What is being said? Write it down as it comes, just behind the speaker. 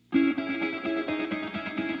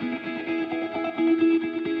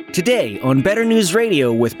Today on Better News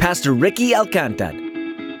Radio with Pastor Ricky Alcantara.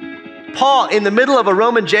 Paul, in the middle of a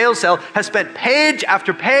Roman jail cell, has spent page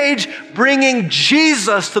after page bringing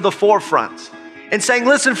Jesus to the forefront and saying,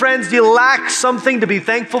 listen, friends, do you lack something to be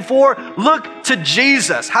thankful for? Look to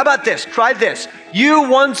Jesus. How about this? Try this. You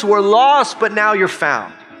once were lost, but now you're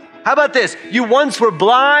found. How about this? You once were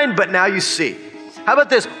blind, but now you see. How about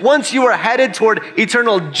this? Once you were headed toward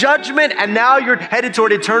eternal judgment, and now you're headed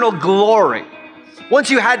toward eternal glory. Once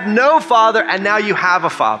you had no father, and now you have a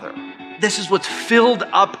father. This is what's filled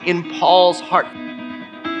up in Paul's heart.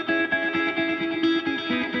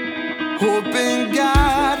 Hope in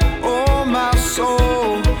God, oh my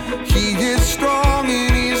soul. He is strong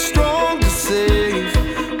and he is strong to save.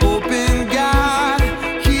 Hope in God,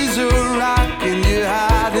 he's a rock in your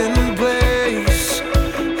hiding place.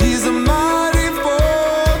 He's a mighty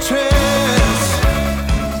fortress.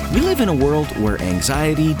 We live in a world where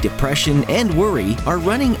anxiety, depression, and worry are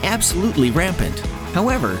running absolutely rampant.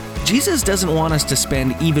 However, Jesus doesn't want us to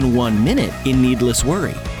spend even 1 minute in needless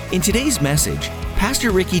worry. In today's message,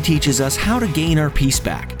 Pastor Ricky teaches us how to gain our peace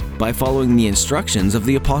back by following the instructions of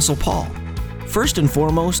the Apostle Paul. First and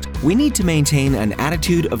foremost, we need to maintain an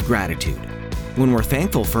attitude of gratitude. When we're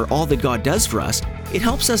thankful for all that God does for us, it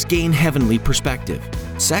helps us gain heavenly perspective.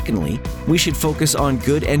 Secondly, we should focus on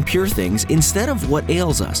good and pure things instead of what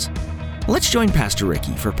ails us. Let's join Pastor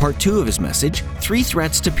Ricky for part 2 of his message, 3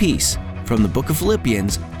 Threats to Peace, from the book of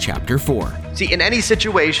Philippians, chapter 4. See, in any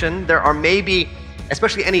situation, there are maybe,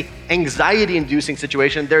 especially any anxiety-inducing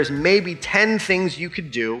situation, there's maybe 10 things you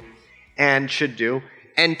could do and should do,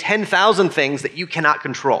 and 10,000 things that you cannot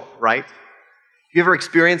control, right? You ever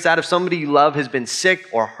experienced that? If somebody you love has been sick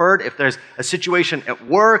or hurt, if there's a situation at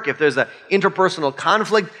work, if there's an interpersonal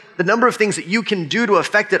conflict, the number of things that you can do to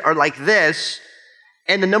affect it are like this,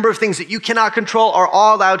 and the number of things that you cannot control are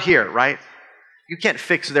all out here, right? You can't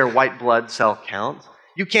fix their white blood cell count.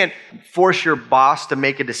 You can't force your boss to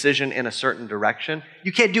make a decision in a certain direction.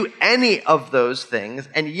 You can't do any of those things,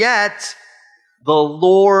 and yet the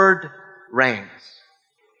Lord reigns.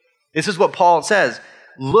 This is what Paul says.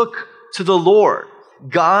 Look to the Lord.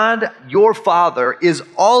 God, your Father, is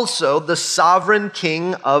also the sovereign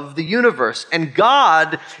King of the universe, and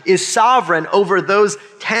God is sovereign over those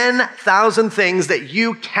 10,000 things that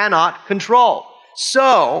you cannot control.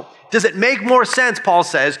 So, does it make more sense, Paul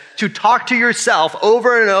says, to talk to yourself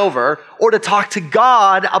over and over or to talk to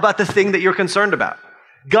God about the thing that you're concerned about?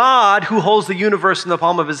 God who holds the universe in the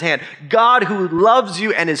palm of his hand. God who loves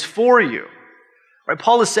you and is for you. Right?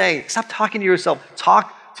 Paul is saying, stop talking to yourself.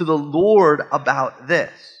 Talk to the Lord about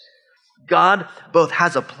this. God both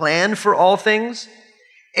has a plan for all things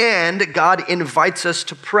and God invites us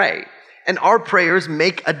to pray. And our prayers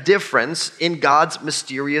make a difference in God's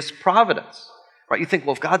mysterious providence. Right? You think,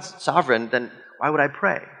 well, if God's sovereign, then why would I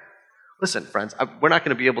pray? Listen, friends, we're not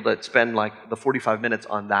going to be able to spend like the 45 minutes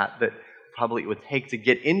on that probably it would take to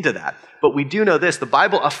get into that. But we do know this, the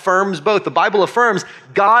Bible affirms both. The Bible affirms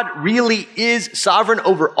God really is sovereign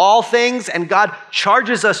over all things, and God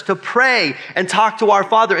charges us to pray and talk to our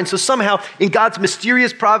Father. And so somehow, in God's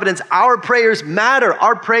mysterious providence, our prayers matter.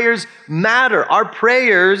 Our prayers matter. Our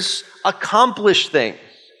prayers accomplish things.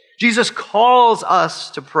 Jesus calls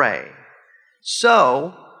us to pray.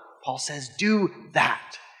 So, Paul says, do that.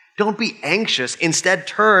 Don't be anxious. Instead,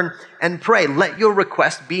 turn and pray. Let your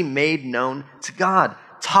request be made known to God.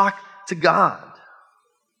 Talk to God.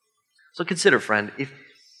 So consider, friend,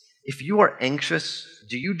 if you are anxious,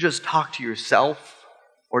 do you just talk to yourself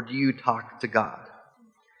or do you talk to God?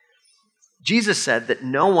 Jesus said that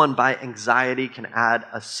no one by anxiety can add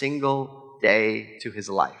a single day to his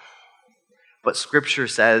life. But Scripture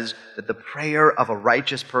says that the prayer of a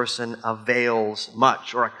righteous person avails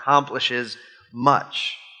much or accomplishes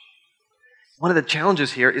much. One of the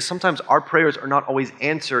challenges here is sometimes our prayers are not always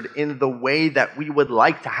answered in the way that we would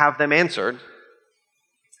like to have them answered.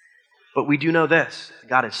 But we do know this.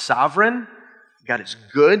 God is sovereign, God is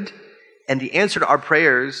good, and the answer to our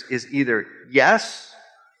prayers is either yes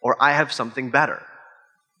or I have something better.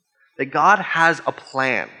 That God has a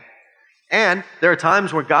plan. And there are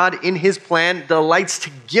times where God, in his plan, delights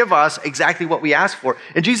to give us exactly what we ask for.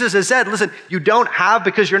 And Jesus has said, listen, you don't have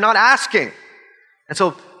because you're not asking. And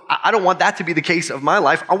so I don't want that to be the case of my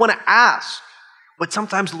life. I want to ask. But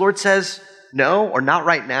sometimes the Lord says, no, or not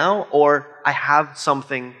right now, or I have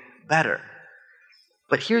something better.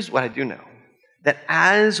 But here's what I do know. That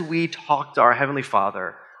as we talk to our Heavenly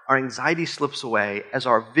Father, our anxiety slips away as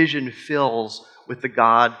our vision fills with the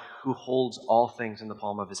God who holds all things in the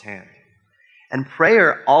palm of his hand. And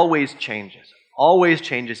prayer always changes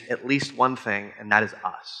at least one thing, and that is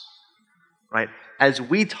us, right? As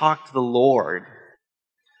we talk to the Lord,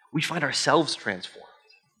 we find ourselves transformed.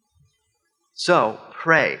 So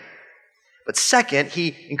pray. But second,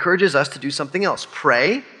 he encourages us to do something else.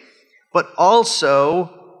 Pray, but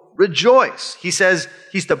also rejoice. He says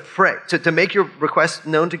he's to pray, to make your request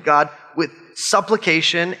known to God with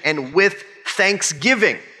supplication and with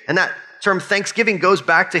thanksgiving. And that term thanksgiving goes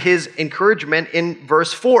back to his encouragement in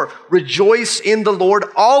verse 4. Rejoice in the Lord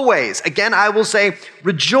always. Again, I will say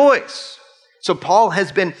rejoice. So Paul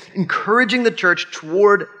has been encouraging the church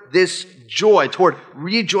toward this joy, toward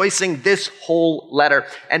rejoicing this whole letter.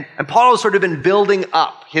 And Paul has sort of been building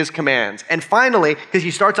up his commands. And finally, because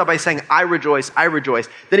he starts out by saying, I rejoice,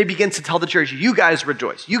 then he begins to tell the church, you guys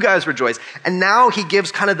rejoice, you guys rejoice. And now he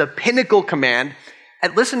gives kind of the pinnacle command.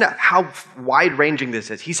 And listen to how wide-ranging this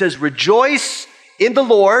is. He says, rejoice in the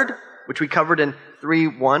Lord, which we covered in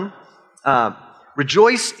 3:1.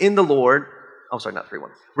 Rejoice in the Lord. Oh, sorry, not 3:1.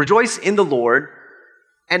 Rejoice in the Lord.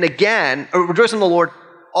 And again, rejoice in the Lord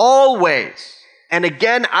always. And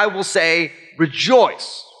again, I will say,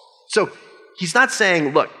 rejoice. So he's not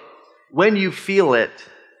saying, look, when you feel it,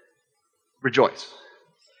 rejoice.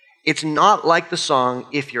 It's not like the song,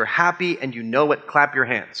 if you're happy and you know it, clap your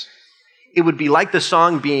hands. It would be like the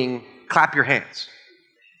song being, clap your hands,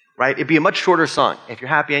 right? It'd be a much shorter song. If you're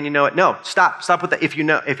happy and you know it. No, stop with that. If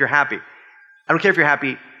you're happy. I don't care if you're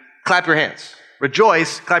happy, clap your hands.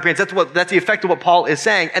 Rejoice, clap your hands. That's the effect of what Paul is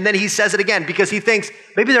saying. And then he says it again because he thinks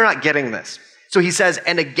maybe they're not getting this. So he says,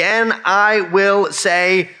 and again, I will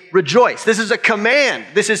say rejoice. This is a command.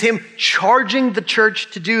 This is him charging the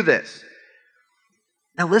church to do this.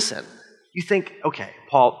 Now listen, you think, okay,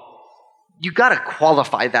 Paul, you got to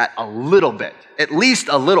qualify that a little bit, at least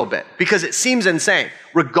a little bit, because it seems insane.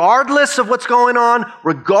 Regardless of what's going on,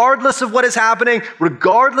 regardless of what is happening,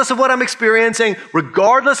 regardless of what I'm experiencing,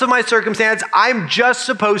 regardless of my circumstance, I'm just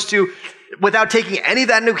supposed to, without taking any of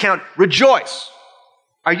that into account, rejoice.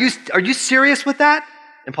 Are you serious with that?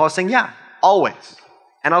 And Paul's saying, yeah, always.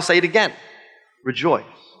 And I'll say it again, rejoice.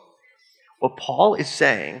 What Paul is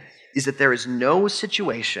saying is that there is no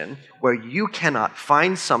situation where you cannot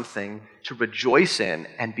find something to rejoice in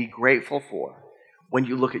and be grateful for when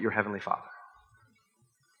you look at your Heavenly Father.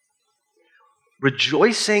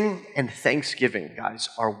 Rejoicing and thanksgiving, guys,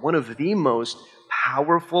 are one of the most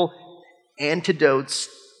powerful antidotes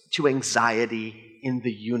to anxiety in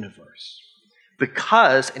the universe.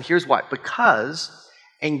 Because, and here's why, because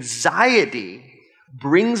anxiety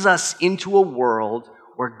brings us into a world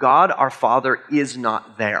where God our Father is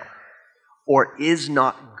not there, or is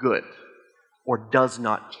not good, or does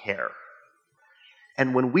not care.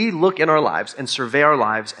 And when we look in our lives and survey our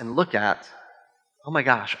lives and look at, oh my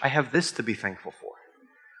gosh, I have this to be thankful for.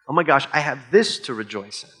 Oh my gosh, I have this to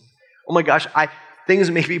rejoice in. Oh my gosh, things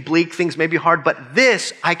may be bleak, things may be hard, but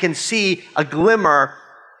this, I can see a glimmer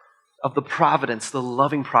of the providence, the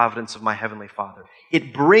loving providence of my Heavenly Father.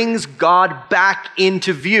 It brings God back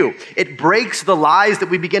into view. It breaks the lies that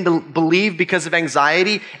we begin to believe because of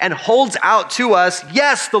anxiety and holds out to us,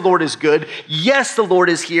 yes, the Lord is good. Yes, the Lord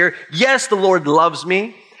is here. Yes, the Lord loves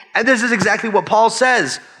me. And this is exactly what Paul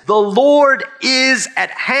says. The Lord is at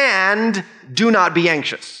hand. Do not be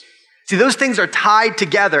anxious. See, those things are tied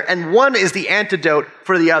together, and one is the antidote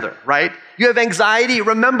for the other, right? You have anxiety,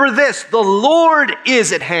 remember this, the Lord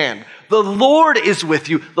is at hand. The Lord is with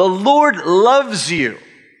you. The Lord loves you.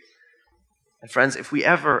 And friends, if we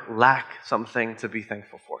ever lack something to be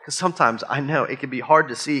thankful for, because sometimes I know it can be hard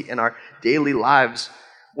to see in our daily lives,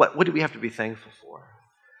 what do we have to be thankful for?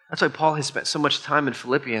 That's why Paul has spent so much time in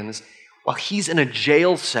Philippians while he's in a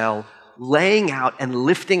jail cell laying out and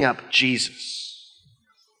lifting up Jesus.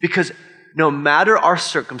 Because no matter our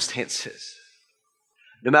circumstances,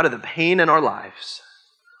 no matter the pain in our lives,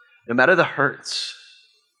 no matter the hurts,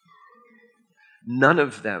 none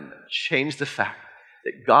of them change the fact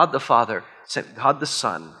that God the Father sent God the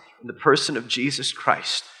Son in the person of Jesus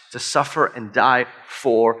Christ to suffer and die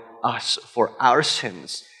for us, for our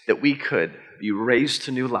sins, that we could be raised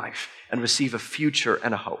to new life and receive a future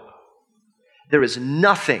and a hope. There is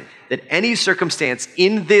nothing that any circumstance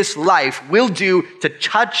in this life will do to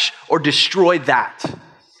touch or destroy that.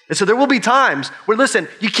 And so there will be times where, listen,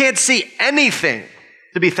 you can't see anything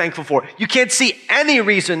to be thankful for. You can't see any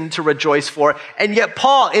reason to rejoice for. And yet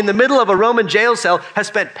Paul, in the middle of a Roman jail cell, has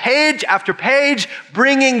spent page after page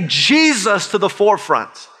bringing Jesus to the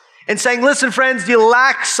forefront and saying, listen, friends, do you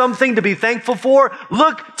lack something to be thankful for?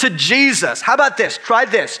 Look to Jesus. How about this? Try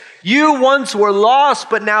this. You once were lost,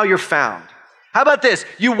 but now you're found. How about this?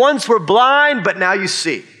 You once were blind, but now you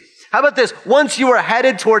see. How about this? Once you were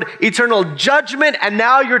headed toward eternal judgment, and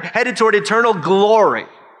now you're headed toward eternal glory.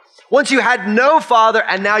 Once you had no father,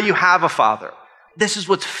 and now you have a father. This is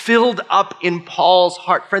what's filled up in Paul's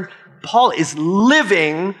heart. Friends, Paul is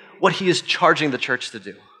living what he is charging the church to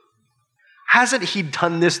do. Hasn't he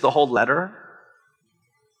done this the whole letter?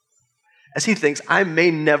 As he thinks, I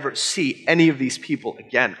may never see any of these people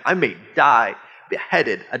again. I may die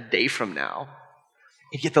beheaded a day from now.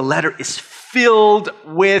 And yet the letter is filled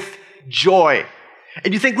with joy.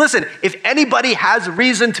 And you think, listen, if anybody has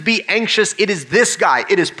reason to be anxious, it is this guy.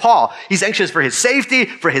 It is Paul. He's anxious for his safety,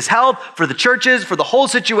 for his health, for the churches, for the whole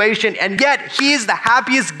situation. And yet he is the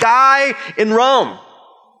happiest guy in Rome.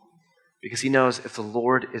 Because he knows if the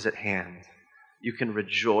Lord is at hand, you can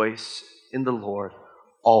rejoice in the Lord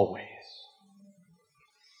always.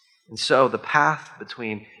 And so the path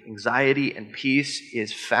between anxiety and peace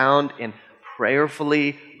is found in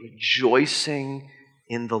prayerfully rejoicing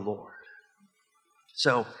in the Lord.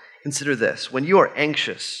 So consider this. When you are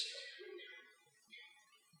anxious,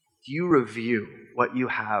 do you review what you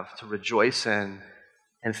have to rejoice in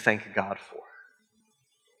and thank God for?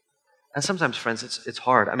 And sometimes, friends, it's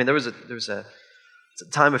hard. I mean, there was a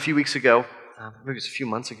time a few weeks ago, maybe it's a few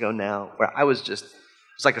months ago now, where it was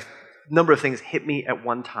like a number of things hit me at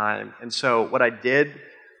one time. And so what I did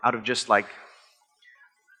out of just like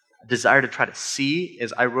a desire to try to see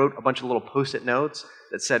is I wrote a bunch of little Post-it notes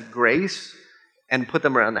that said grace and put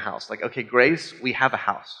them around the house. Like, okay, Grace, we have a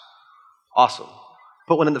house. Awesome.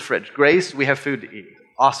 Put one in the fridge. Grace, we have food to eat.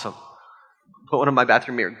 Awesome. Put one in my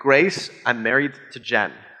bathroom mirror. Grace, I'm married to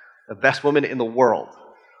Jen, the best woman in the world.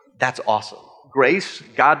 That's awesome. Grace,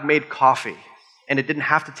 God made coffee, and it didn't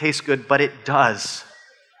have to taste good, but it does.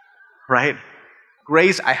 Right?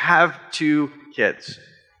 Grace, I have 2 kids.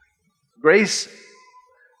 Grace,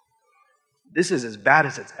 this is as bad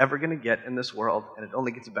as it's ever going to get in this world, and it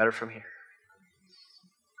only gets better from here.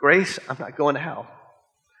 Grace, I'm not going to hell.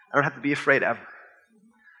 I don't have to be afraid ever.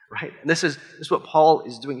 Right? And this is what Paul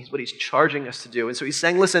is doing. What he's charging us to do. And so he's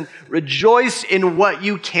saying, listen, rejoice in what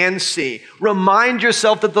you can see. Remind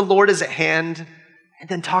yourself that the Lord is at hand, and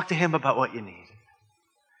then talk to him about what you need.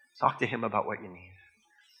 Talk to him about what you need.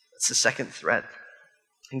 That's the second threat.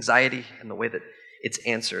 Anxiety and the way that it's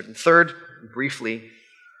answered. And third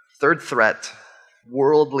threat,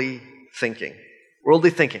 worldly thinking.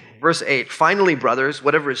 Worldly thinking. Verse 8, finally, brothers,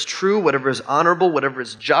 whatever is true, whatever is honorable, whatever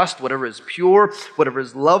is just, whatever is pure, whatever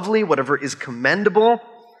is lovely, whatever is commendable,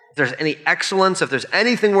 if there's any excellence, if there's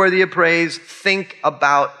anything worthy of praise, think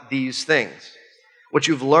about these things. What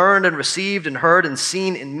you've learned and received and heard and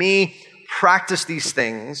seen in me, practice these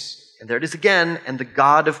things, and there it is again, and the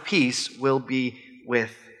God of peace will be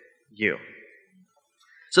with you.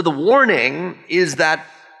 So the warning is that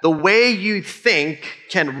the way you think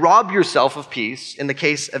can rob yourself of peace in the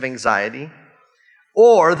case of anxiety,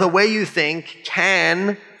 or the way you think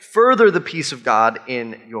can further the peace of God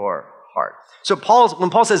in your heart. So when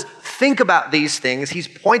Paul says, think about these things, he's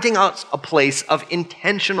pointing out a place of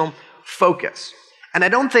intentional focus. And I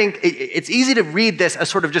don't think it's easy to read this as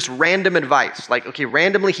sort of just random advice. Like, okay,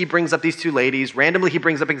 randomly he brings up these 2 ladies, randomly he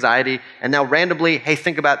brings up anxiety, and now randomly, hey,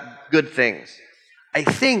 think about good things. I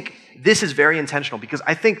think this is very intentional because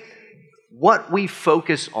I think what we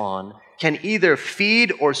focus on can either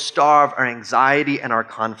feed or starve our anxiety and our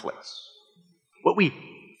conflicts. What we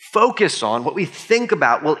focus on, what we think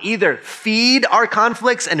about, will either feed our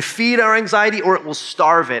conflicts and feed our anxiety, or it will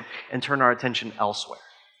starve it and turn our attention elsewhere.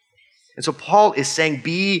 And so Paul is saying,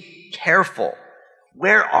 be careful.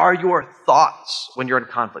 Where are your thoughts when you're in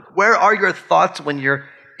conflict? Where are your thoughts when you're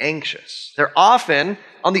anxious? They're often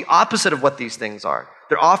on the opposite of what these things are.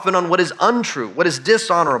 They're often on what is untrue, what is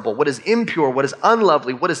dishonorable, what is impure, what is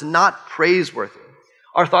unlovely, what is not praiseworthy.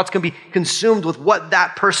 Our thoughts can be consumed with what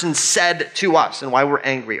that person said to us and why we're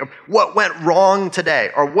angry, or what went wrong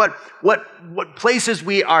today, or what places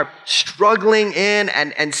we are struggling in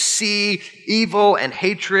and see evil and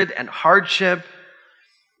hatred and hardship.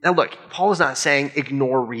 Now look, Paul is not saying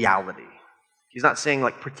ignore reality. He's not saying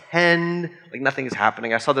like pretend like nothing is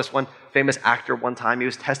happening. I saw this one famous actor one time. He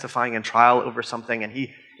was testifying in trial over something, and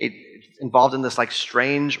he involved in this like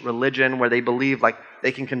strange religion where they believe like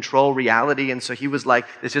they can control reality. And so he was like,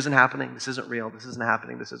 this isn't happening. This isn't real. This isn't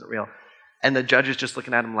happening. This isn't real. And the judge is just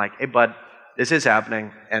looking at him like, hey, bud, this is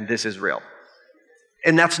happening and this is real.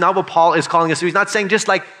 And that's not what Paul is calling us to. He's not saying just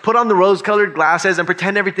like put on the rose-colored glasses and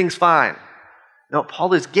pretend everything's fine. No, what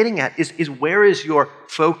Paul is getting at is where is your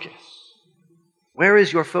focus? Where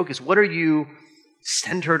is your focus? What are you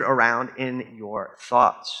centered around in your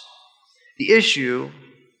thoughts? The issue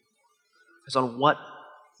is on what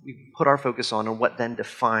we put our focus on and what then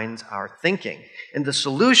defines our thinking. And the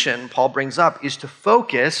solution Paul brings up is to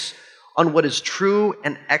focus on what is true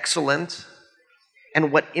and excellent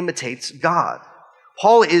and what imitates God.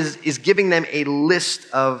 Paul is giving them a list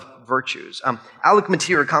of virtues. Alec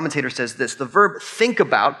Matier, a commentator, says this: the verb think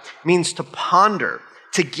about means to ponder,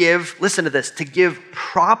 to give, listen to this, to give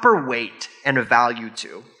proper weight and value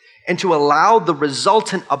to, and to allow the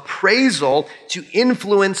resultant appraisal to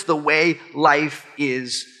influence the way life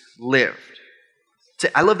is lived.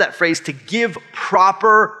 I love that phrase, to give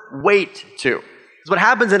proper weight to. Because what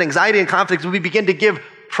happens in anxiety and conflict is we begin to give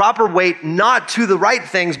proper weight not to the right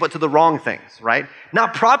things, but to the wrong things, right?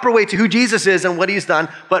 Not proper weight to who Jesus is and what he's done,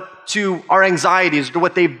 but to our anxieties, to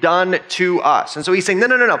what they've done to us. And so he's saying,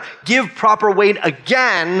 no. Give proper weight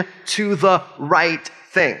again to the right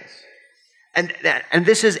things. And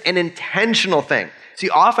this is an intentional thing. See,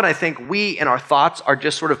 often I think we in our thoughts are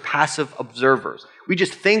just sort of passive observers. We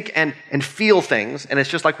just think and feel things, and it's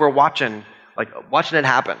just like we're watching it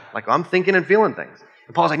happen. Like, I'm thinking and feeling things.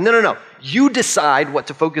 And Paul's like, no. You decide what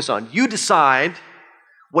to focus on. You decide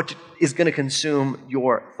what is going to consume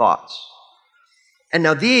your thoughts. And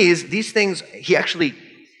now these things,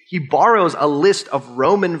 he borrows a list of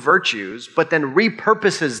Roman virtues, but then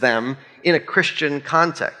repurposes them in a Christian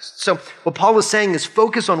context. So what Paul is saying is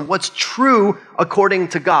focus on what's true according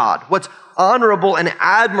to God, what's honorable and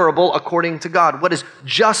admirable according to God, what is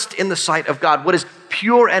just in the sight of God, what is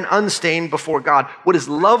pure and unstained before God, what is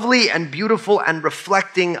lovely and beautiful and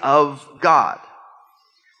reflecting of God.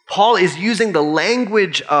 Paul is using the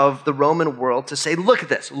language of the Roman world to say, look at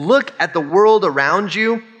this, look at the world around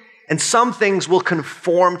you, and some things will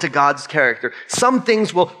conform to God's character. Some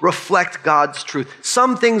things will reflect God's truth.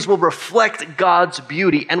 Some things will reflect God's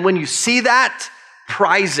beauty. And when you see that,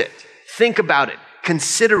 prize it, think about it,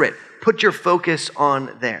 consider it, put your focus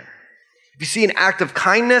on there. If you see an act of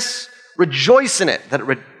kindness, rejoice in it, that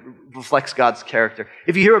it reflects God's character.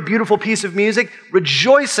 If you hear a beautiful piece of music,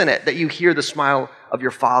 rejoice in it, that you hear the smile of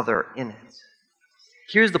your Father in it.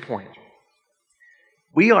 Here's the point.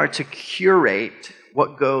 We are to curate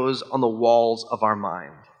what goes on the walls of our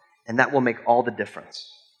mind, and that will make all the difference.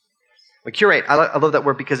 But curate, I love that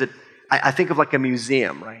word because I think of like a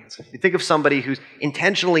museum, right? So you think of somebody who's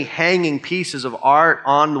intentionally hanging pieces of art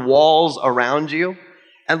on the walls around you,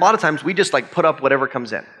 and a lot of times we just like put up whatever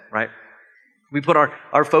comes in, right? We put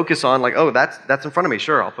our focus on like, oh, that's in front of me,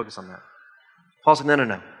 sure, I'll focus on that. Paul said,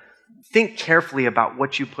 no. Think carefully about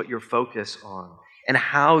what you put your focus on and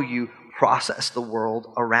how you process the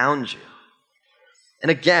world around you. And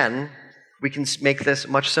again, we can make this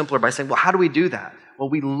much simpler by saying, well, how do we do that? Well,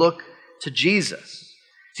 we look to Jesus.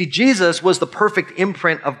 See, Jesus was the perfect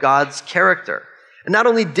imprint of God's character. And not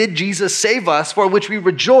only did Jesus save us, for which we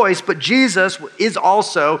rejoice, but Jesus is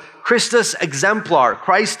also Christus exemplar,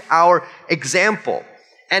 Christ our example.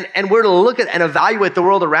 And we're to look at and evaluate the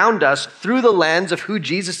world around us through the lens of who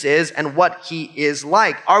Jesus is and what he is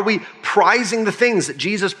like. Are we prizing the things that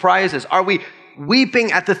Jesus prizes? Are we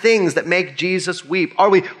weeping at the things that make Jesus weep? Are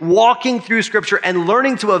we walking through Scripture and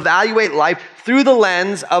learning to evaluate life through the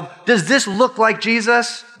lens of, does this look like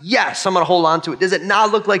Jesus? Yes, I'm going to hold on to it. Does it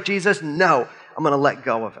not look like Jesus? No, I'm going to let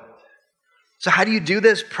go of it. So how do you do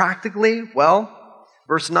this practically? Well,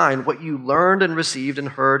 verse 9, what you learned and received and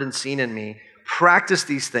heard and seen in me, practice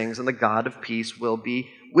these things and the God of peace will be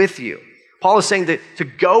with you. Paul is saying to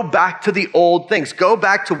go back to the old things. Go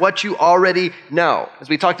back to what you already know. As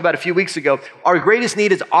we talked about a few weeks ago, our greatest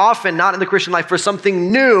need is often not in the Christian life for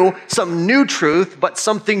something new, some new truth, but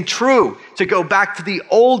something true. To go back to the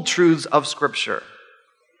old truths of Scripture.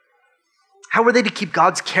 How were they to keep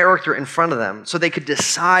God's character in front of them so they could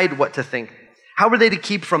decide what to think? How were they to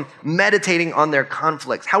keep from meditating on their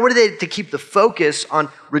conflicts? How were they to keep the focus on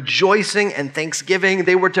rejoicing and thanksgiving?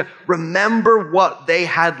 They were to remember what they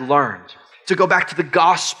had learned. To go back to the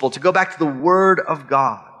gospel, to go back to the word of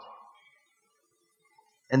God.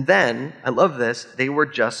 And then, I love this, they were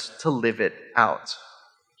just to live it out.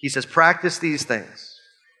 He says, practice these things.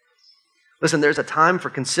 Listen, there's a time for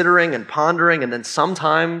considering and pondering, and then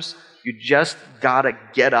sometimes you just gotta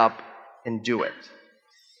get up and do it.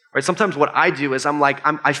 Right? Sometimes what I do is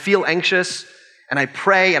I feel anxious, and I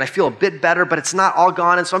pray, and I feel a bit better, but it's not all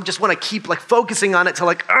gone, and so I just want to keep focusing on it till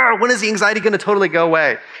when is the anxiety going to totally go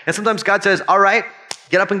away? And sometimes God says, all right,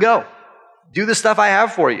 get up and go. Do the stuff I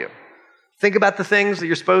have for you. Think about the things that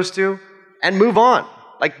you're supposed to, and move on.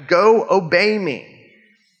 Go obey me.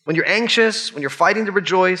 When you're anxious, when you're fighting to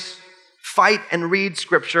rejoice, fight and read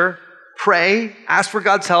Scripture, pray, ask for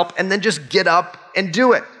God's help, and then just get up and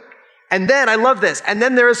do it. And then, I love this, and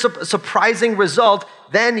then there is a surprising result.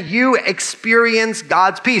 Then you experience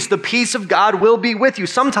God's peace. The peace of God will be with you.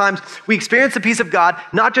 Sometimes we experience the peace of God,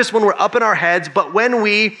 not just when we're up in our heads, but when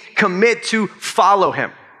we commit to follow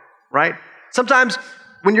him, right? Sometimes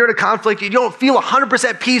When you're in a conflict, you don't feel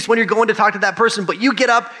 100% peace when you're going to talk to that person, but you get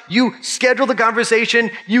up, you schedule the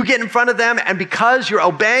conversation, you get in front of them, and because you're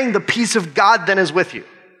obeying, the peace of God then is with you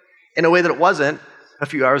in a way that it wasn't a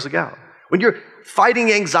few hours ago. When you're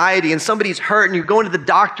fighting anxiety and somebody's hurt and you're going to the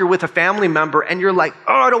doctor with a family member and you're like,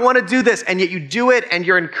 oh, I don't want to do this, and yet you do it and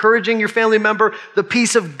you're encouraging your family member, the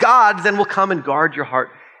peace of God then will come and guard your heart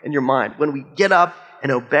and your mind. When we get up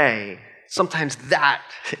and obey, sometimes that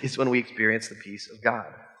is when we experience the peace of God.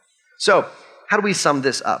 So, how do we sum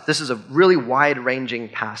this up? This is a really wide-ranging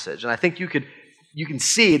passage, and I think you can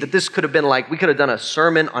see that this could have been like, we could have done a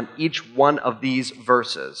sermon on each one of these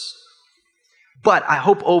verses. But I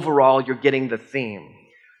hope overall you're getting the theme,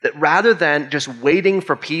 that rather than just waiting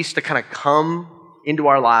for peace to kind of come into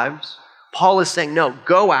our lives, Paul is saying, no,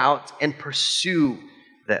 go out and pursue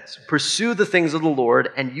this. Pursue the things of the Lord,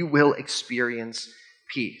 and you will experience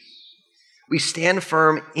peace. We stand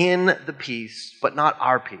firm in the peace, but not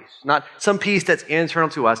our peace. Not some peace that's internal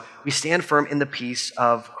to us. We stand firm in the peace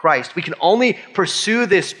of Christ. We can only pursue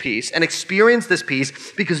this peace and experience this peace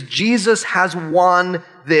because Jesus has won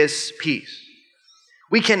this peace.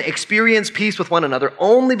 We can experience peace with one another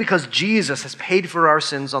only because Jesus has paid for our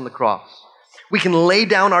sins on the cross. We can lay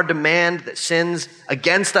down our demand that sins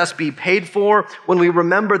against us be paid for when we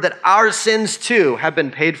remember that our sins too have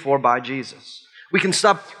been paid for by Jesus. We can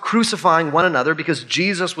stop crucifying one another because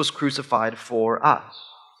Jesus was crucified for us.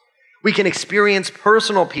 We can experience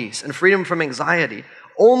personal peace and freedom from anxiety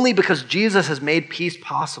only because Jesus has made peace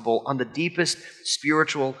possible on the deepest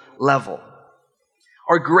spiritual level.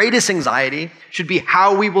 Our greatest anxiety should be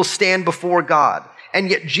how we will stand before God. And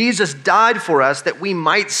yet Jesus died for us that we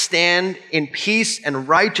might stand in peace and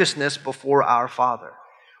righteousness before our Father.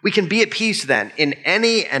 We can be at peace then in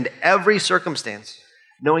any and every circumstance,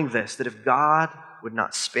 knowing this, that if God would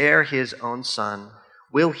not spare his own Son,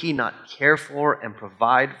 will he not care for and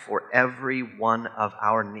provide for every one of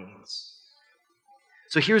our needs?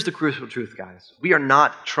 So here's the crucial truth, guys. We are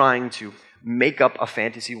not trying to make up a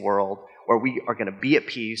fantasy world where we are going to be at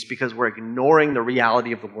peace because we're ignoring the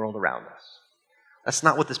reality of the world around us. That's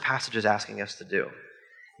not what this passage is asking us to do.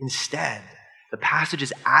 Instead, the passage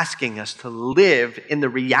is asking us to live in the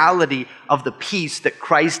reality of the peace that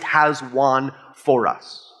Christ has won for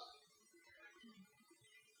us.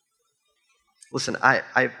 Listen, I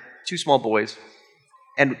have two small boys,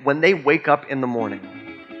 and when they wake up in the morning,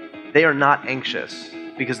 they are not anxious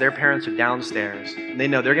because their parents are downstairs. And they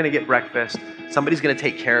know they're going to get breakfast. Somebody's going to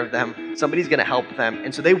take care of them. Somebody's going to help them.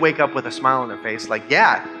 And so they wake up with a smile on their face like,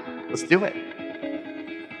 yeah, let's do it.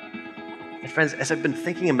 And friends, as I've been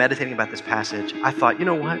thinking and meditating about this passage, I thought, you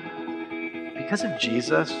know what? Because of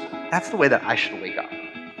Jesus, that's the way that I should wake up.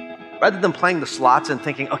 Rather than playing the slots and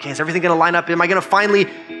thinking, okay, is everything going to line up? Am I going to finally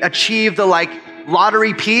achieve the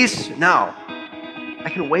lottery piece? No. I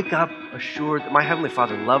can wake up assured that my Heavenly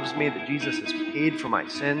Father loves me, that Jesus has paid for my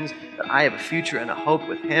sins, that I have a future and a hope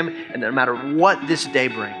with Him, and that no matter what this day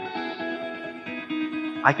brings,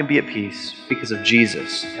 I can be at peace because of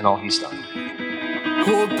Jesus and all He's done.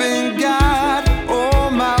 Hope in God, oh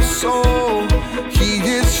my soul, He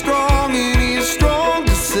is strong and He is strong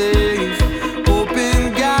to save. Hope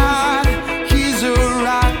in God, He's a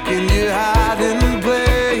rock in your hiding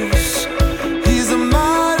place. He's a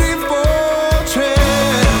mighty fortress.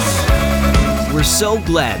 We're so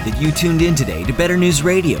glad that you tuned in today to Better News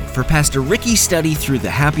Radio for Pastor Ricky's study through the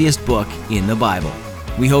happiest book in the Bible.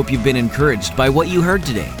 We hope you've been encouraged by what you heard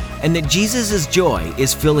today and that Jesus' joy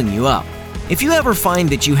is filling you up. If you ever find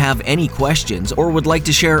that you have any questions or would like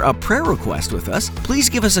to share a prayer request with us, please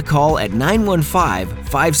give us a call at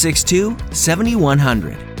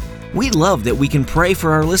 915-562-7100. We love that we can pray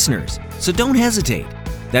for our listeners, so don't hesitate.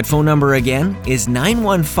 That phone number again is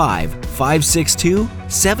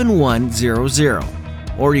 915-562-7100.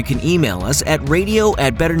 Or you can email us at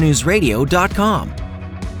radio@betternewsradio.com.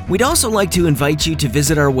 We'd also like to invite you to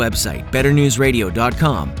visit our website,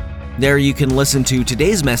 betternewsradio.com. There you can listen to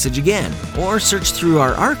today's message again, or search through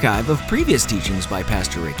our archive of previous teachings by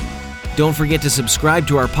Pastor Ricky. Don't forget to subscribe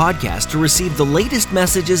to our podcast to receive the latest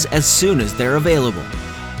messages as soon as they're available.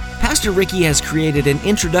 Pastor Ricky has created an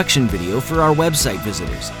introduction video for our website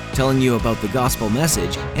visitors, telling you about the gospel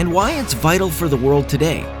message and why it's vital for the world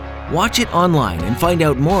today. Watch it online and find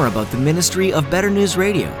out more about the ministry of Better News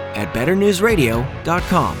Radio at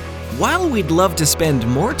betternewsradio.com. While we'd love to spend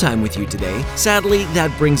more time with you today, sadly,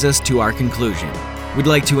 that brings us to our conclusion. We'd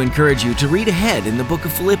like to encourage you to read ahead in the book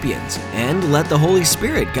of Philippians and let the Holy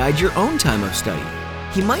Spirit guide your own time of study.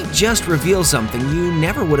 He might just reveal something you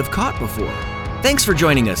never would have caught before. Thanks for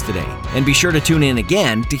joining us today, and be sure to tune in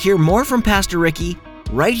again to hear more from Pastor Ricky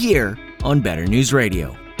right here on Better News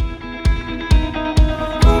Radio.